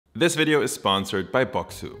This video is sponsored by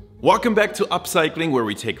Boksu. Welcome back to Upcycling, where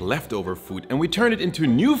we take leftover food and we turn it into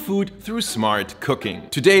new food through smart cooking.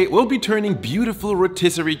 Today, we'll be turning beautiful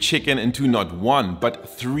rotisserie chicken into not one, but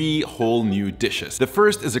 3 whole new dishes. The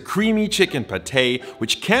first is a creamy chicken pâté,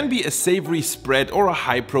 which can be a savory spread or a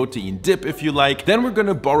high-protein dip if you like. Then we're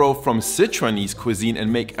gonna borrow from Sichuanese cuisine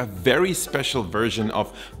and make a very special version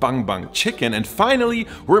of bang bang chicken. And finally,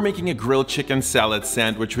 we're making a grilled chicken salad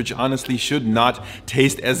sandwich, which honestly should not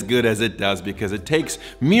taste as good as it does because it takes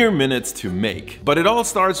mere minutes to make. But it all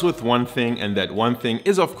starts with one thing, and that one thing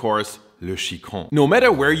is, of course, le chicken. No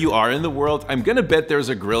matter where you are in the world, I'm gonna bet there's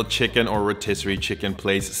a grilled chicken or rotisserie chicken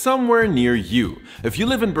place somewhere near you. If you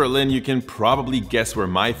live in Berlin, you can probably guess where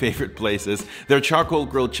my favorite place is. Their charcoal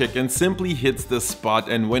grilled chicken simply hits the spot,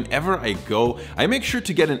 and whenever I go, I make sure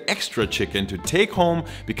to get an extra chicken to take home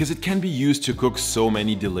because it can be used to cook so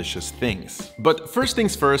many delicious things. But first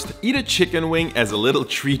things first, eat a chicken wing as a little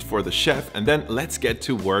treat for the chef, and then let's get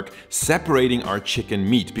to work separating our chicken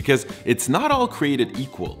meat because it's not all created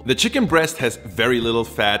equal. The chicken breast has very little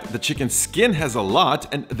fat, the chicken skin has a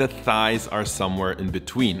lot, and the thighs are somewhere in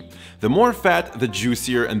between. The more fat, the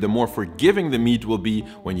juicier and the more forgiving the meat will be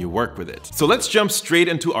when you work with it. So let's jump straight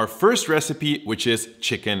into our first recipe, which is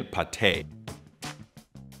chicken pâté.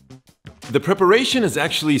 The preparation is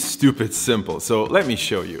actually stupid simple, so let me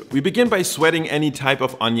show you. We begin by sweating any type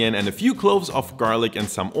of onion and a few cloves of garlic and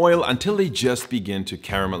some oil until they just begin to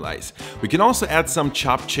caramelize. We can also add some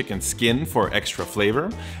chopped chicken skin for extra flavor.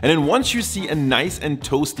 And then once you see a nice and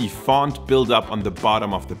toasty fond build up on the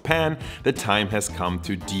bottom of the pan, the time has come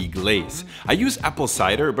to deglaze. I use apple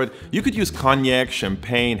cider, but you could use cognac,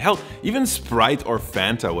 champagne, hell, even Sprite or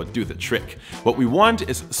Fanta would do the trick. What we want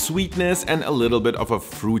is sweetness and a little bit of a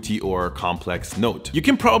fruity or complex note. You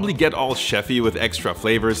can probably get all chefy with extra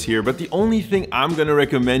flavors here, but the only thing I'm gonna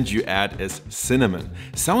recommend you add is cinnamon.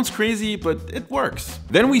 Sounds crazy, but it works.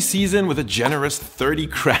 Then we season with a generous 30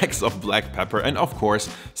 cracks of black pepper and of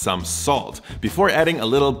course some salt, before adding a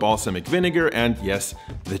little balsamic vinegar and yes,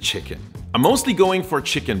 the chicken. I'm mostly going for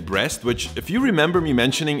chicken breast, which if you remember me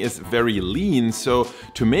mentioning is very lean, so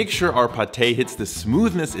to make sure our pâté hits the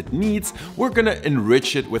smoothness it needs, we're gonna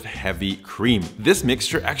enrich it with heavy cream. This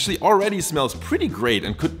mixture actually already smells pretty great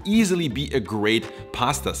and could easily be a great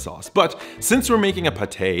pasta sauce. But since we're making a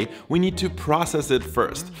pâté, we need to process it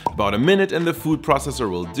first. About a minute in the food processor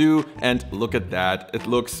will do, and look at that, it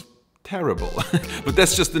looks terrible. But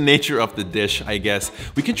that's just the nature of the dish, I guess.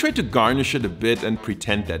 We can try to garnish it a bit and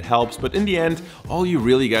pretend that helps, but in the end, all you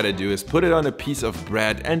really gotta do is put it on a piece of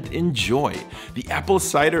bread and enjoy. The apple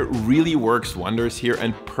cider really works wonders here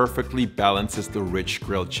and perfectly balances the rich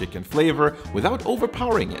grilled chicken flavor without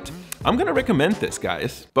overpowering it. I'm gonna recommend this,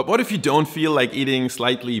 guys. But what if you don't feel like eating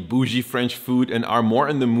slightly bougie French food and are more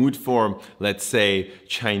in the mood for, let's say,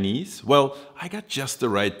 Chinese? Well, I got just the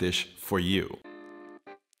right dish for you.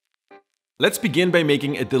 Let's begin by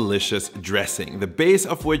making a delicious dressing, the base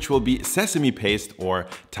of which will be sesame paste or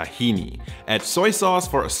tahini. Add soy sauce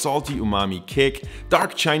for a salty umami kick,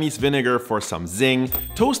 dark Chinese vinegar for some zing,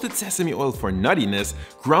 toasted sesame oil for nuttiness,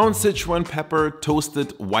 ground Sichuan pepper,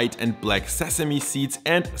 toasted white and black sesame seeds,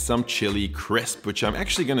 and some chili crisp, which I'm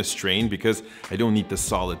actually gonna strain because I don't need the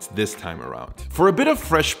solids this time around. For a bit of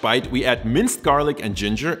fresh bite, we add minced garlic and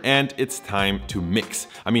ginger, and it's time to mix.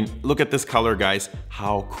 I mean, look at this color, guys.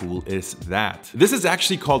 How cool is that? This is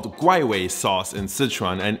actually called guaiwei sauce in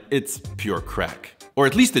Sichuan, and it's pure crack. Or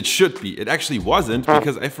at least it should be. It actually wasn't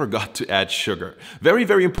because I forgot to add sugar. Very,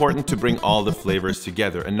 very important to bring all the flavors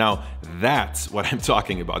together. And now that's what I'm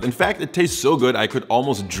talking about. In fact, it tastes so good I could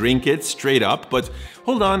almost drink it straight up, but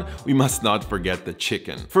hold on, we must not forget the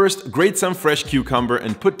chicken. First, grate some fresh cucumber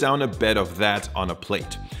and put down a bed of that on a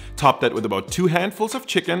plate. Top that with about 2 handfuls of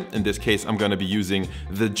chicken. In this case, I'm gonna be using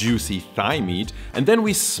the juicy thigh meat. And then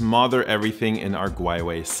we smother everything in our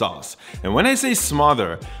guaiwei sauce. And when I say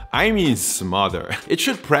smother, I mean smother. It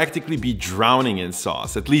should practically be drowning in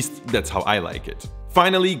sauce. At least that's how I like it.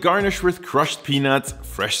 Finally, garnish with crushed peanuts,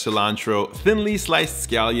 fresh cilantro, thinly sliced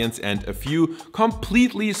scallions, and a few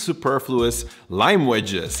completely superfluous lime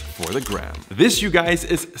wedges for the gram. This, you guys,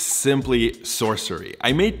 is simply sorcery.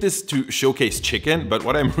 I made this to showcase chicken, but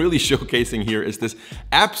what I'm really showcasing here is this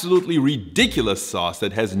absolutely ridiculous sauce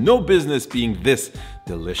that has no business being this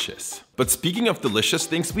delicious. But speaking of delicious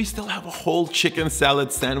things, we still have a whole chicken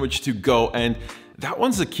salad sandwich to go, and that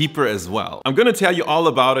one's a keeper as well. I'm gonna tell you all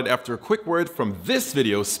about it after a quick word from this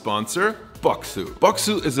video's sponsor, Bokksu.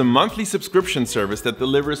 Bokksu is a monthly subscription service that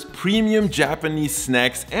delivers premium Japanese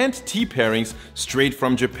snacks and tea pairings straight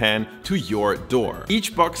from Japan to your door.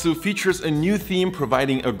 Each Bokksu features a new theme,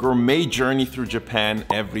 providing a gourmet journey through Japan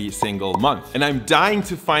every single month. And I'm dying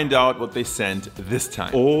to find out what they sent this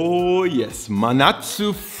time. Oh yes,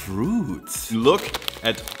 Manatsu fruits. Look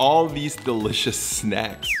at all these delicious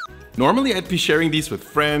snacks. Normally I'd be sharing these with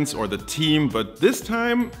friends or the team, but this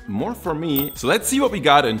time more for me. So let's see what we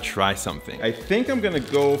got and try something. I think I'm gonna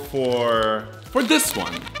go for this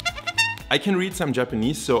one. I can read some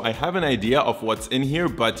Japanese, so I have an idea of what's in here,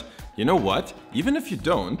 but you know what? Even if you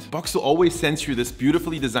don't, Bokksu always sends you this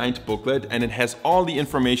beautifully designed booklet, and it has all the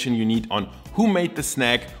information you need on who made the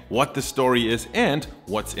snack, what the story is, and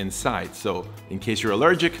what's inside. So in case you're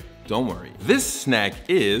allergic, don't worry. This snack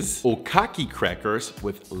is okaki crackers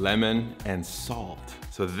with lemon and salt.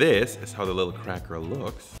 So this is how the little cracker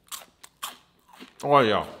looks. Oh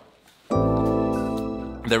yeah.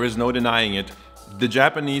 There is no denying it. The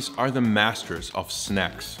Japanese are the masters of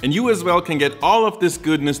snacks. And you as well can get all of this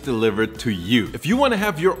goodness delivered to you. If you want to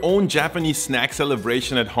have your own Japanese snack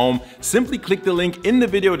celebration at home, simply click the link in the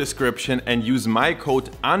video description and use my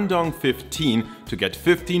code Andong15 to get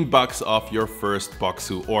 15 bucks off your first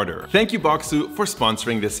Bokksu order. Thank you Bokksu for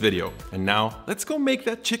sponsoring this video. And now let's go make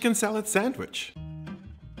that chicken salad sandwich.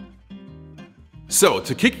 So,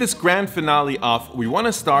 to kick this grand finale off, we want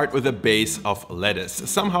to start with a base of lettuce.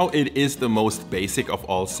 Somehow it is the most basic of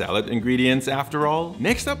all salad ingredients after all.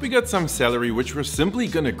 Next up we got some celery, which we're simply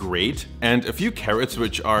gonna grate, and a few carrots,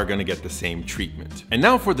 which are gonna get the same treatment. And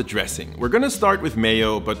now for the dressing. We're gonna start with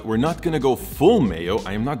mayo, but we're not gonna go full mayo.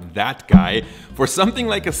 I am not that guy. For something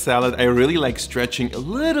like a salad, I really like stretching a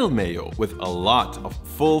little mayo with a lot of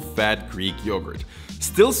full fat Greek yogurt.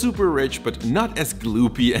 Still super rich, but not as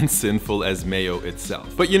gloopy and sinful as mayo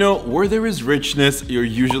itself. But you know, where there is richness, you're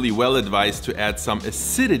usually well advised to add some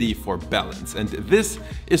acidity for balance, and this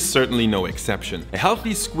is certainly no exception. A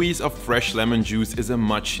healthy squeeze of fresh lemon juice is a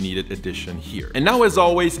much needed addition here. And now as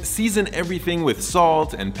always, season everything with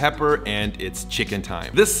salt and pepper, and it's chicken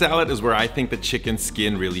time. This salad is where I think the chicken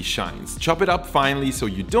skin really shines. Chop it up finely so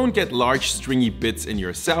you don't get large stringy bits in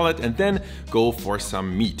your salad, and then go for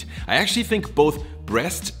some meat. I actually think both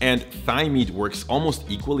breast and thigh meat works almost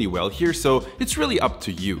equally well here, so it's really up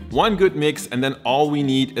to you. One good mix, and then all we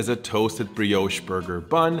need is a toasted brioche burger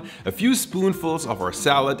bun, a few spoonfuls of our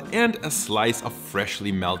salad, and a slice of freshly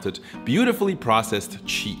melted, beautifully processed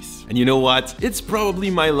cheese. And you know what? It's probably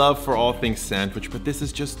my love for all things sandwich, but this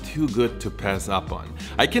is just too good to pass up on.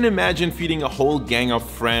 I can imagine feeding a whole gang of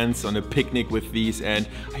friends on a picnic with these, and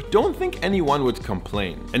I don't think anyone would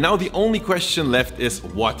complain. And now the only question left is,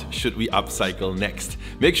 what should we upcycle next?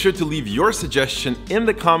 Make sure to leave your suggestion in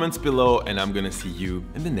the comments below, and I'm gonna see you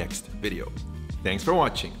in the next video. Thanks for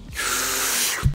watching.